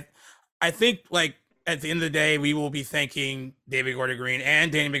 like I think like at the end of the day we will be thanking David Gordon Green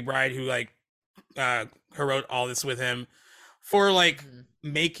and Danny McBride who wrote all this with him for like Mhm.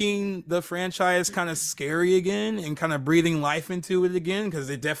 making the franchise kind of scary again and kind of breathing life into it again because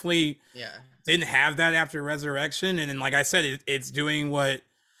it definitely Yeah. didn't have that after Resurrection. And then, like I said, it's doing what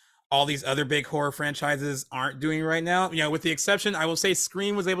all these other big horror franchises aren't doing right now. With the exception, I will say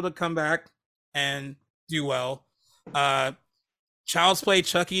Scream was able to come back and do well. Uh, Child's Play,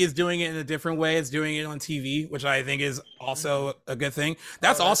 Chucky is doing it in a different way. It's doing it on TV, which I think is Mhm. also a good thing.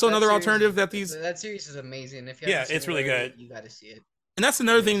 That's Oh, also that another series alternative is that these, that series is amazing. If you yeah, haven't seen it's it really already, good. you got to see it. And that's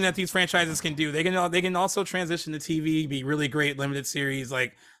another thing that Amazing. these franchises can do. They can also transition to TV, be really great limited series.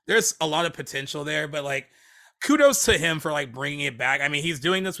 Like there's a lot of potential there, but like kudos to him for like bringing it back. I mean, he's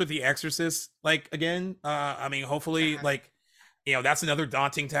doing this with The Exorcist like again. I mean, hopefully Yeah. like that's another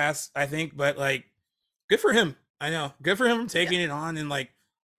daunting task, I think, but like good for him. I know. Good for him Yeah. taking it on and like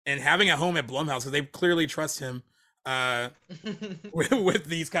and having a home at Blumhouse because they clearly trust him uh with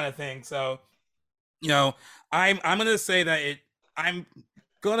these kind of things. So, you know, I'm gonna say that I'm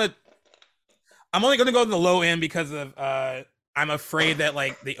gonna I'm only gonna go to the low end because of I'm afraid that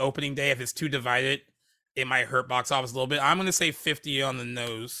like the opening day, if it's too divided, it might hurt box office a little bit. I'm gonna say 50 on the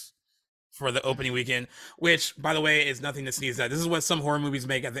nose for the opening Mhm. weekend, which by the way is nothing to sneeze at. This is what some horror movies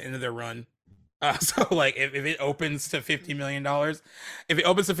make at the end of their run. So like if it opens to $50 million, if it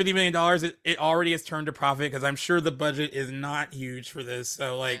opens to $50 million, it already has turned a profit because I'm sure the budget is not huge for this.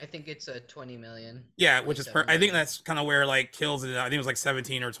 So like I think it's a 20 million, yeah, which is 27 I think million. that's kind of where like kills it. I think it was like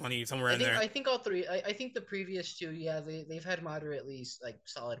 17 or 20 somewhere in there. I think all three. I think the previous two, yeah, they've had moderately like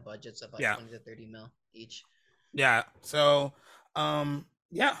solid budgets, about Yeah. 20 to 30 mil each. Yeah. So,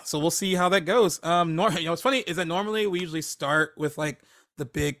 yeah. So we'll see how that goes. What's funny is that normally we usually start with like the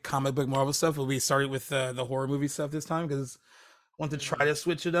big comic book Marvel stuff. But we started with the horror movie stuff this time because I want to try Mhm. to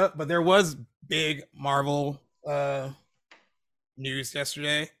switch it up. But there was big Marvel news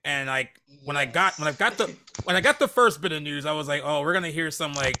yesterday, and like Yes. when I got the first bit of news, I was like, oh, we're gonna hear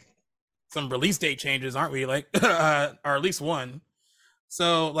some release date changes, aren't we? Like, or at least one.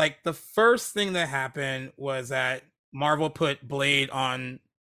 So like the first thing that happened was that Marvel put Blade on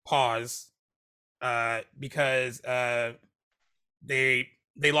pause because they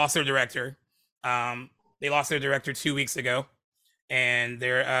lost their director. They lost their director 2 weeks ago, and they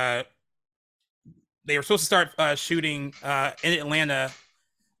were supposed to start shooting in Atlanta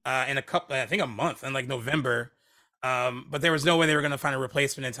in a couple, I think a month in like November. But there was no way they were going to find a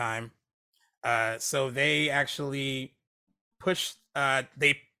replacement in time. So they actually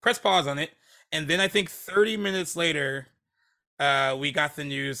they pressed pause on it, and then I think 30 minutes later, we got the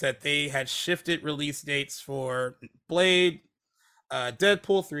news that they had shifted release dates for Blade,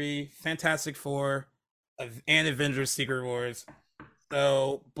 Deadpool 3, Fantastic Four, and Avengers: Secret Wars.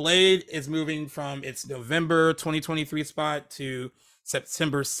 So Blade is moving from its November 2023 spot to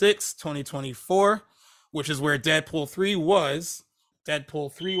September 6th, 2024, which is where Deadpool 3 was.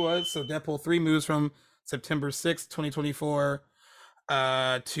 So Deadpool 3 moves from September 6th, 2024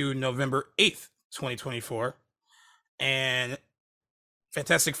 to November 8th, 2024. And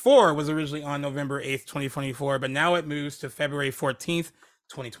Fantastic Four was originally on November 8th, 2024, but now it moves to February 14th,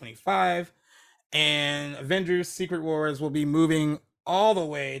 2025. And Avengers Secret Wars will be moving all the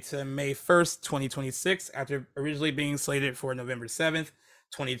way to May 1st, 2026, after originally being slated for November 7th,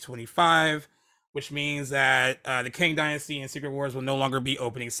 2025, which means that the Kang Dynasty and Secret Wars will no longer be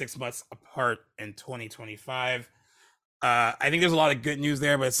opening 6 months apart in 2025. I think there's a lot of good news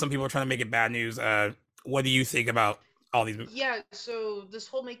there, but some people are trying to make it bad news. What do you think about all these? Yeah, so this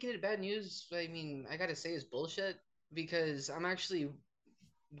whole making it bad news, I mean, I gotta say is bullshit because I'm actually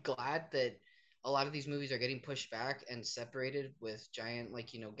glad that a lot of these movies are getting pushed back and separated with giant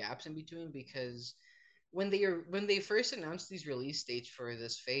like gaps in between because when they first announced these release dates for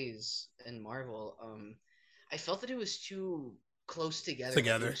this phase in Marvel, I felt that it was too close together. Like it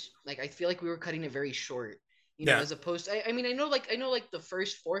Together. was like I feel like we were cutting it very short. Yeah. As opposed to, I mean, I know like the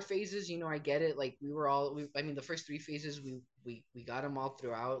first four phases, I get it. Like I mean, the first three phases, we got them all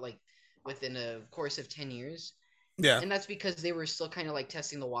throughout, like within a course of 10 years. Yeah. And that's because they were still kind of like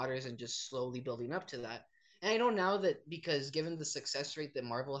testing the waters and just slowly building up to that. And I know now that because given the success rate that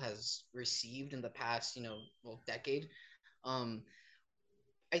Marvel has received in the past, decade, um,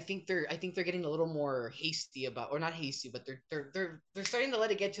 I think they're getting a little more hasty about, or not hasty, but they're starting to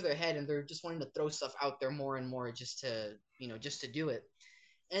let it get to their head, and they're just wanting to throw stuff out there more and more just to just to do it.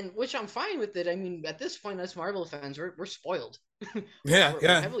 And which I'm fine with it. I mean, at this point, us Marvel fans, we're spoiled. Yeah. We're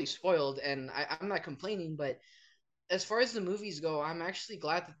Yeah. heavily spoiled, and I'm not complaining, but as far as the movies go, I'm actually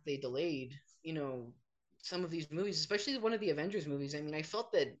glad that they delayed, some of these movies, especially one of the Avengers movies. I mean, I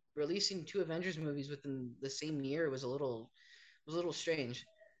felt that releasing two Avengers movies within the same year was a little strange,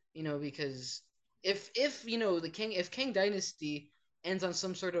 because if the King if King Dynasty ends on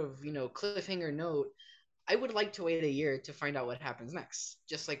some sort of cliffhanger note, I would like to wait a year to find out what happens next,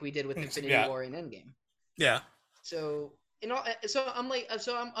 just like we did with Infinity Yeah. War and Endgame. Yeah. So so I'm like,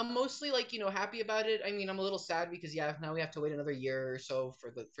 I'm mostly like happy about it. I mean, I'm a little sad because now we have to wait another year or so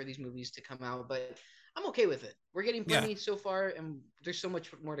for these movies to come out, but I'm okay with it. We're getting Yeah. plenty so far, and there's so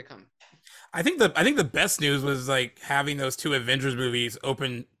much more to come. I think the best news was like having those two Avengers movies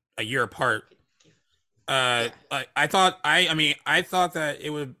open a year apart. Yeah. I thought that it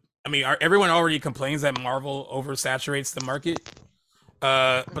would. I mean, everyone already complains that Marvel oversaturates the market.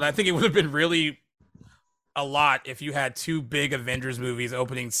 But I think it would have been really a lot if you had two big Avengers movies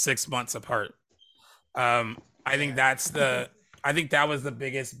opening 6 months apart. I think I think that was the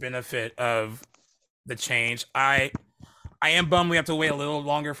biggest benefit of the change. I am bummed we have to wait a little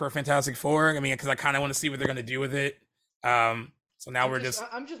longer for Fantastic Four. I mean, because I kind of want to see what they're gonna do with it. So now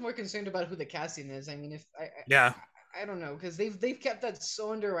I'm just more concerned about who the casting is. I mean, if yeah. I don't know because they've kept that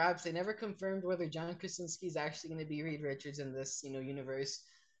so under wraps. They never confirmed whether John Krasinski is actually going to be Reed Richards in this universe,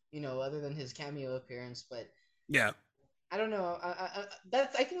 other than his cameo appearance. But Yeah. I don't know. I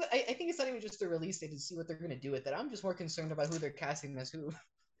think it's not even just the release date to see what they're going to do with it. I'm just more concerned about who they're casting as who.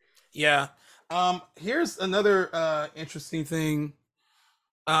 Yeah. Here's another interesting thing.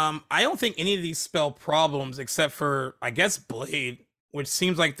 I don't think any of these spell problems except for I guess Blade, which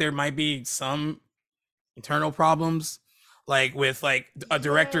seems like there might be some internal problems, like with like a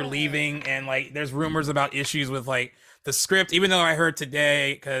director Yeah. leaving, and like there's rumors about issues with like the script. Even though I heard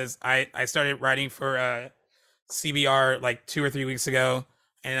today, because I started writing for CBR like 2 or 3 weeks ago,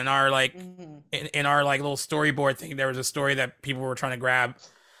 and in our like Mm-hmm. in our like little storyboard thing, there was a story that people were trying to grab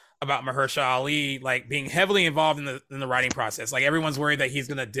about Mahershala Ali like being heavily involved in the writing process. Like everyone's worried that he's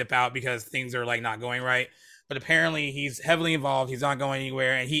gonna dip out because things are like not going right. But apparently he's heavily involved. He's not going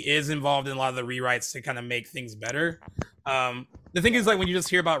anywhere, and he is involved in a lot of the rewrites to kind of make things better. The thing is, like when you just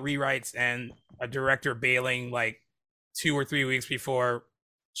hear about rewrites and a director bailing like 2 or 3 weeks before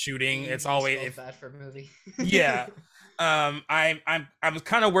shooting, it's always bad for a movie. yeah. I was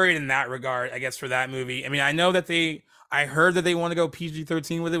kind of worried in that regard, I guess, for that movie. I mean, I heard that they want to go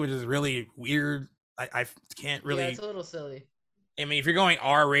PG-13 with it, which is really weird. I can't really. Yeah, it's a little silly. I mean, if you're going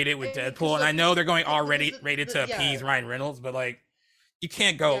R-rated with Deadpool, and I know they're going R-rated to yeah. appease Ryan Reynolds, but like, you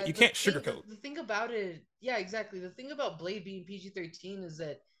can't sugarcoat. The thing about it, yeah, exactly. The thing about Blade being PG-13 is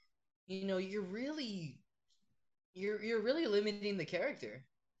that you're really limiting the character.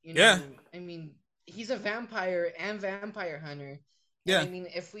 Yeah. I mean, he's a vampire and vampire hunter. Yeah. And I mean,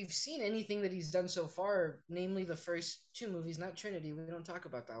 if we've seen anything that he's done so far, namely the first two movies, not Trinity, we don't talk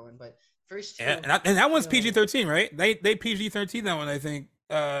about that one, but first two. Yeah, and that one's PG-13, right? They PG-13 that one, I think.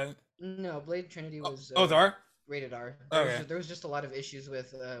 No, Blade Trinity was. It's R. Rated R. Okay. There was just a lot of issues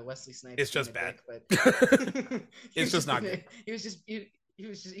with Wesley Snipes. It's just bad. But it's just not good. He was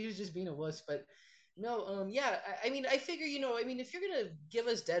just being a wuss. But no, yeah. I mean, I figure I mean, if you're gonna give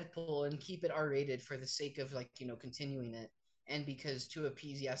us Deadpool and keep it R rated for the sake of like continuing it, and because to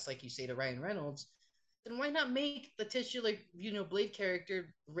appease yes, like you say to Ryan Reynolds, then why not make the titular Blade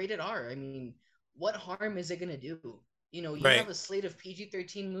character rated R? I mean, what harm is it gonna do? You Right. have a slate of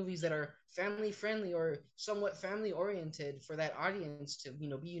PG-13 movies that are family friendly or somewhat family oriented for that audience to be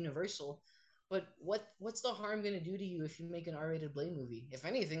universal. But what's the harm going to do to you if you make an R-rated Blade movie? If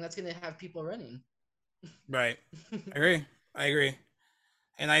anything, that's going to have people running. Right. I agree.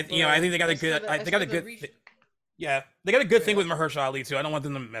 And I think they got a good. Yeah, they got a good thing Yeah. with Mahershala Ali too. I don't want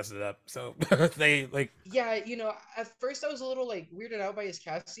them to mess it up. So they like, Yeah, at first I was a little like weirded out by his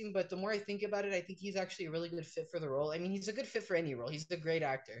casting, but the more I think about it, I think he's actually a really good fit for the role. I mean, he's a good fit for any role. He's a great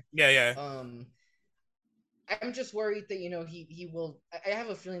actor. yeah, yeah, Um, I'm just worried that he will. I have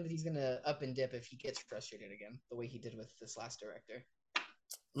a feeling that he's gonna up and dip if he gets frustrated again, the way he did with this last director.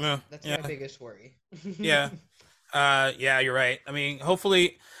 yeah, That's my yeah, biggest worry. yeah. Yeah, you're right. I mean,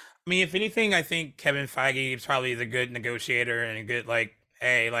 hopefully, I mean, if anything, I think Kevin Feige is probably the good negotiator and a good like,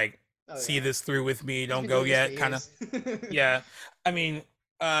 hey, like, Oh see yeah, this through with me. he's Don't been go doing this for yet. Kind of. years. Yeah. I mean,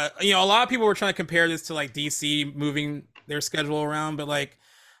 a lot of people were trying to compare this to like DC moving their schedule around, but like,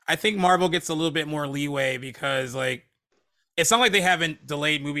 I think Marvel gets a little bit more leeway because like, it's not like they haven't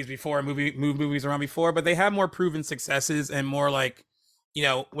delayed movies before, move movies around before, but they have more proven successes and more like,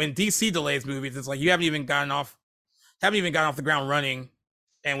 when DC delays movies, it's like you haven't even gotten off the ground running,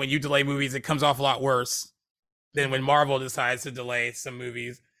 and when you delay movies, it comes off a lot worse than when Marvel decides to delay some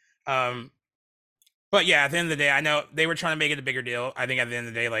movies. Um, but yeah, at the end of the day, I know they were trying to make it a bigger deal. I think at the end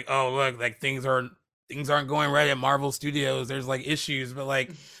of the day, like, oh look, like things aren't going right at Marvel Studios. There's like issues, but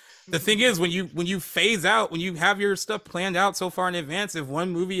like the thing is, when you phase out, when you have your stuff planned out so far in advance, if one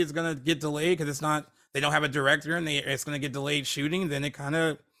movie is gonna get delayed because they don't have a director and it's gonna get delayed shooting, then it kind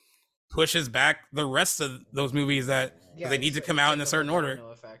of pushes back the rest of those movies that Yeah, they need to come it's out like in a the whole certain order. domino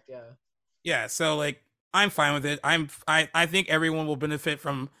effect. Yeah. Yeah, so like I'm fine with it. I think everyone will benefit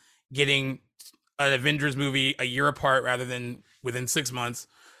from getting an Avengers movie a year apart rather than within 6 months.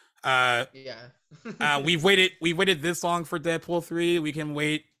 Uh, Yeah. we've waited this long for Deadpool 3. We can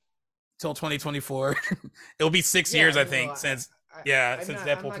wait till 2024. It'll be 6 years, I No, think, since I'm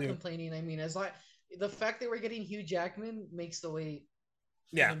Deadpool not 2. complaining. I mean, as like the fact that we're getting Hugh Jackman makes the wait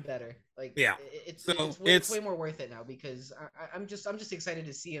Yeah, even better. Like yeah. So it's way more worth it now because I'm just excited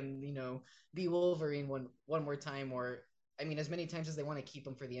to see him, be Wolverine one more time, or I mean, as many times as they want to keep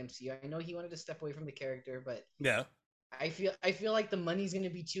him for the MCU. I know he wanted to step away from the character, but yeah, I feel like the money's gonna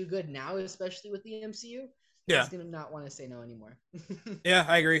be too good now, especially with the MCU. yeah. He's gonna not want to say no anymore. Yeah,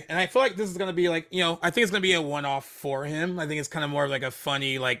 I agree. And I feel like this is gonna be like, I think it's gonna be a one-off for him. I think it's kind of more of like a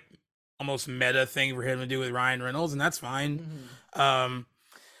funny, like almost meta thing for him to do with Ryan Reynolds, and that's fine. Mhm. Um,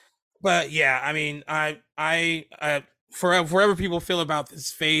 but yeah, I mean, forever people feel about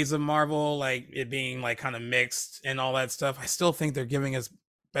this phase of Marvel, like it being like kind of mixed and all that stuff. I still think they're giving us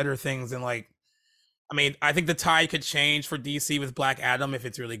better things than like. I mean, I think the tide could change for DC with Black Adam if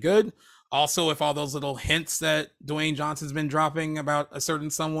it's really good. Also, if all those little hints that Dwayne Johnson's been dropping about a certain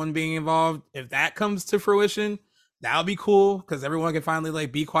someone being involved, if that comes to fruition, that'll be cool because everyone can finally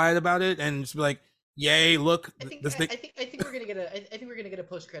like be quiet about it and just be like, "Yay, look, I think this thing." I think we're gonna get a I think we're gonna get a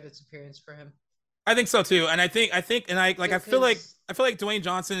post credits appearance for him. I think so too, and and I like Because I feel like Dwayne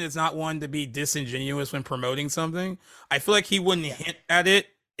Johnson is not one to be disingenuous when promoting something. I feel like he wouldn't yeah, hint at it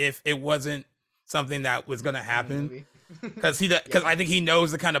if it wasn't something that was going to in the happen. movie. Because Yeah, I think he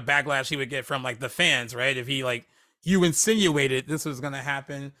knows the kind of backlash he would get from like the fans, right? If he like you insinuated this was gonna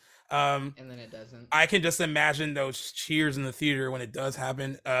happen. Um, and then it doesn't. I can just imagine those cheers in the theater when it does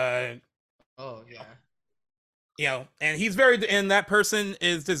happen. Oh yeah. And he's very and that person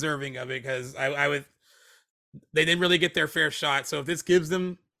is deserving of it because I would they didn't really get their fair shot. So if this gives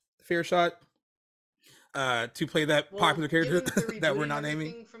them a fair shot, to play that Well, popular character given that they're that we're rebooting not naming.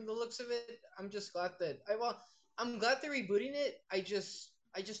 everything from the looks of it, I'm just glad that I'm glad they're rebooting it. I just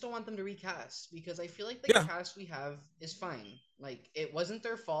don't want them to recast because I feel like the Yeah, cast we have is fine. Like it wasn't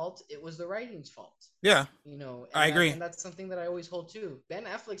their fault; it was the writing's fault. yeah, I And agree. that's something that I always hold too. Ben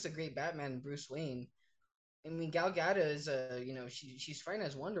Affleck's a great Batman, Bruce Wayne. I mean, Gal Gadot is she's fine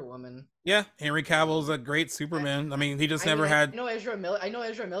as Wonder Woman. Yeah, Henry Cavill's Um, a great I Superman. I mean, he just I mean, never I had. know Ezra Miller. I know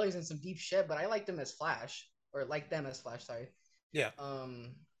Ezra Miller's in some deep shit, but I liked him as Flash, or like them as Flash. Sorry. Yeah.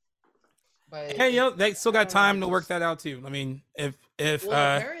 Um, but Hey, they still I got don't know. I time to work just that out too. I mean, if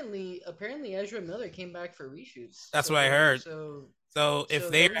well, apparently Ezra Miller came back for reshoots. that's what I heard. So So if so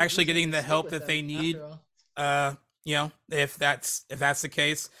they're they're actually reason getting to the stick help with that they them need, after all. if that's the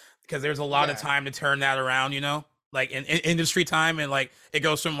case, because there's a lot of Yeah. time to turn that around, like in industry time, and like it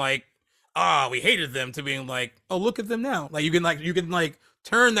goes from like, we hated them to being like, oh, look at them now. Like you can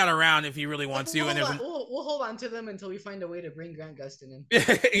turn that around if you really want to, We'll and hold if on. We'll hold on to them until we find a way to bring Grant Gustin in.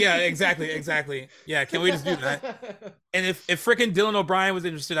 yeah, exactly. Yeah, can we just do that? And if freaking Dylan O'Brien was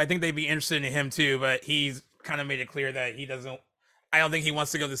interested, I think they'd be interested in him too. But he's kind of made it clear that he doesn't. I don't think he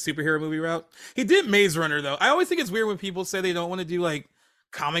wants to go the superhero movie route. He did Maze Runner though. I always think it's weird when people say they don't want to do like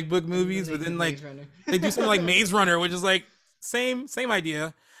comic book And then movies, they but do then like Maze Runner. they do something like Maze Runner, which is like same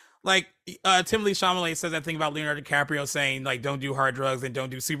idea. like Timothy Chalamet says that thing about Leonardo DiCaprio saying like don't do hard drugs and don't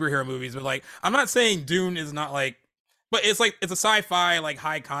do superhero movies, but like I'm not saying Dune is not like, but it's like it's a sci-fi like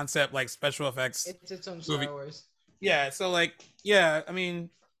high concept like special effects It's its own movie. Star Wars. Yeah, so like yeah, I mean,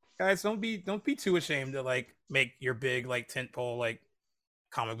 guys, don't be too ashamed to like make your big like tentpole like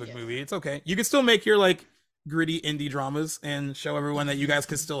comic book Yeah. movie. It's okay. You can still make your like gritty indie dramas and show everyone that you guys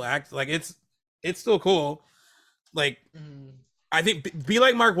can still act. Like it's still cool. Like Mhm. I think be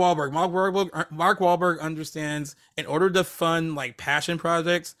like Mark Wahlberg. Mark Wahlberg understands in order to fund like passion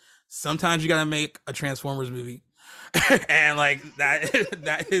projects, sometimes you gotta make a Transformers movie, and like that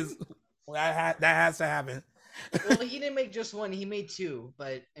has to happen. Well, he didn't make just one; he made two.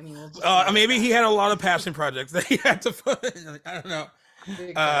 But I mean, we'll just Maybe he had a lot of passion projects that he had to fund. I don't know.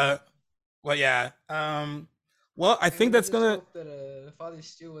 Big time. Well, yeah. Well, I think we that's just gonna. hope that Father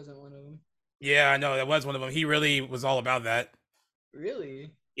Stu wasn't one of them. Yeah, I know that was one of them. He really was all about that.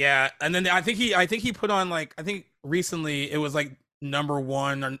 Really? Yeah, and then I think he put on like I think recently it was like number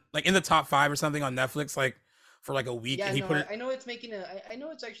one or like in the top 5 or something on Netflix like for like a week, Yeah, and he no, put it. I know it's making a. I know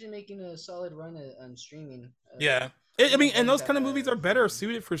it's actually making a solid run on streaming. Yeah, I mean, and those kind of movies are better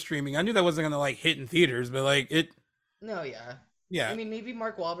suited for streaming. I knew that wasn't gonna like hit in theaters, but like it. No, yeah. Yeah, I mean, maybe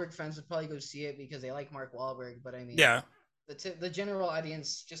Mark Wahlberg fans would probably go see it because they like Mark Wahlberg, but I mean, yeah, the general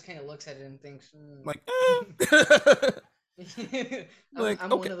audience just kind of looks at it and thinks, like. I'm okay.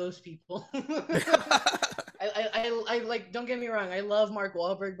 one of those people. I like. Don't get me wrong. I love Mark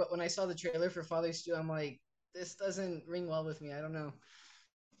Wahlberg, but when I saw the trailer for Father Stu, I'm like, this doesn't ring well with me. I don't know.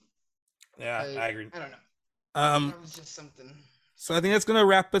 Yeah, I agree. I don't know. It was just something. So I think that's gonna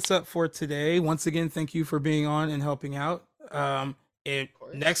wrap us up for today. Once again, thank you for being on and helping out.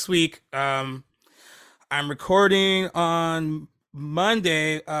 Next week, I'm recording on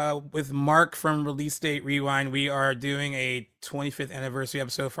Monday with Mark from Release Date Rewind. We are doing a 25th anniversary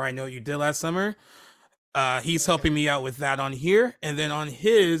episode for I Know What You Did Last Summer. He's helping me out with that on here, and then on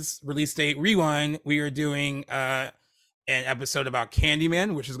his Release Date Rewind, we are doing an episode about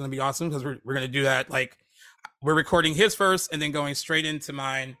Candyman, which is going to be awesome because we're going to do that. Like we're recording his first and then going straight into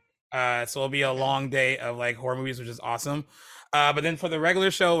mine. So it'll be a long day of like horror movies, which is awesome. But then for the regular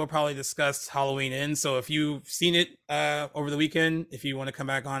show, we'll probably discuss Halloween Ends. So if you've seen it over the weekend, if you want to come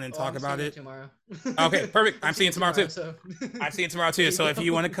back on and talk about it tomorrow. Okay, perfect. I'm seeing it tomorrow too. So. I'm seeing it tomorrow too. So if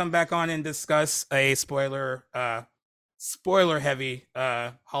you want to come back on and discuss a spoiler heavy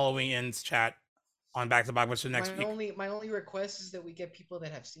Halloween Ends chat on Back to Back, which is next week. My only request is that we get people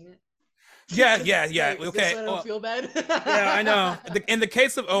that have seen it. Yeah. Like, Okay. I don't feel bad. Yeah, I know. In the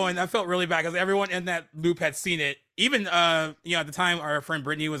case of Owen, I felt really bad because everyone in that loop had seen it. Even at the time our friend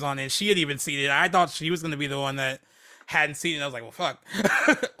Brittany was on it, she had even seen it. I thought she was going to be the one that hadn't seen it. I was like, well, fuck.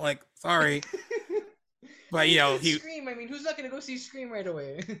 Like, sorry. But he Scream. I mean, who's not going to go see Scream right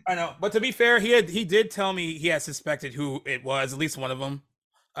away? I know. But to be fair, he did tell me he had suspected who it was, at least one of them.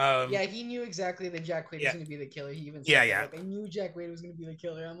 Yeah, he knew exactly that Jack Quaid was going to be the killer. He even said like, I knew Jack Quaid was going to be the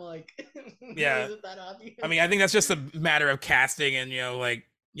killer. I'm like, yeah. Is it that obvious? I mean, I think that's just a matter of casting and like,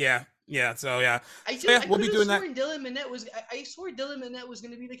 yeah. So yeah. We'll be doing that. I swore Dylan Minnette was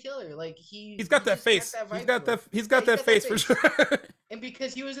going to be the killer. Like he's got that face. He's got that face for sure. And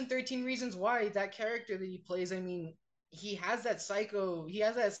because he was in 13 Reasons Why, that character that he plays, I mean, he has that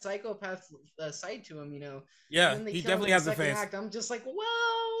psychopath side to him, Yeah, he definitely has the face. I'm just like, well,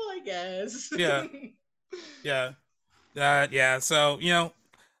 I guess. Yeah. Yeah. So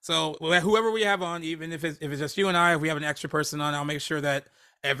so whoever we have on, even if it's just you and I, if we have an extra person on, I'll make sure that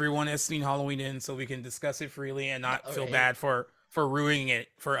everyone has seen Halloween Ends so we can discuss it freely and not feel bad for ruining it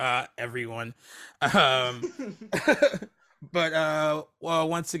for everyone. But well,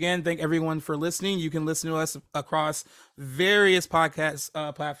 once again, thank everyone for listening. You can listen to us across various podcast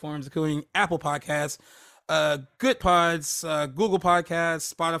platforms, including Apple Podcasts, Good Pods, Google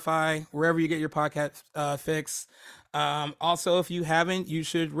Podcasts, Spotify, wherever you get your podcast fix. Also, if you haven't, you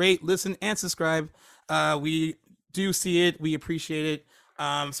should rate, listen, and subscribe. We do see it. We appreciate it.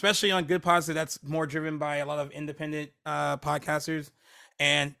 Especially on Good Pods, that's more driven by a lot of independent podcasters.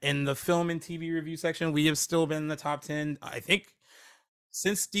 And in the film and TV review section, we have still been in the top 10, I think,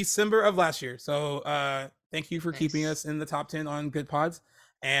 since December of last year. So thank you for keeping us in the top 10 on Good Pods.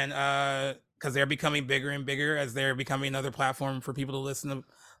 And because they're becoming bigger and bigger as they're becoming another platform for people to listen to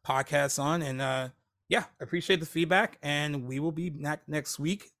podcasts on. And yeah, appreciate the feedback. And we will be back next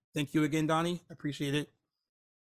week. Thank you again, Donnie. Appreciate it.